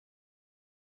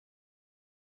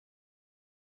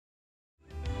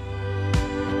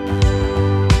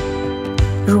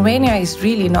Romania is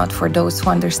really not for those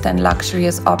who understand luxury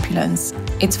as opulence.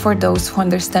 It's for those who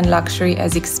understand luxury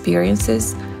as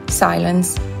experiences,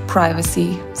 silence,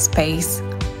 privacy, space,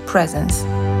 presence.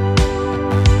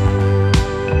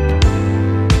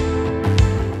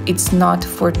 It's not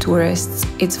for tourists,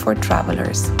 it's for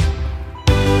travelers.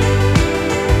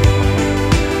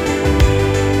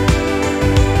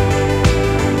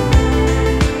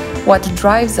 What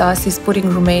drives us is putting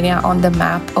Romania on the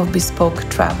map of bespoke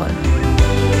travel.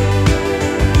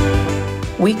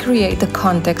 We create the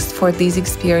context for these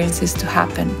experiences to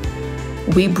happen.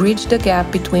 We bridge the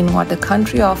gap between what the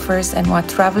country offers and what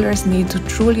travelers need to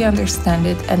truly understand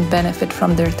it and benefit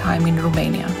from their time in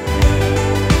Romania.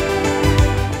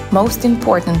 Most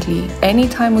importantly,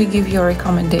 anytime we give you a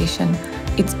recommendation,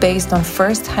 it's based on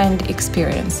first-hand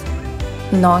experience,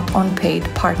 not on paid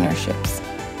partnerships.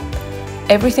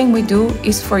 Everything we do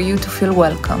is for you to feel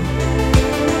welcome.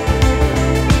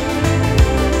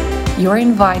 You're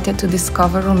invited to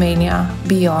discover Romania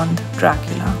beyond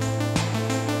Dracula.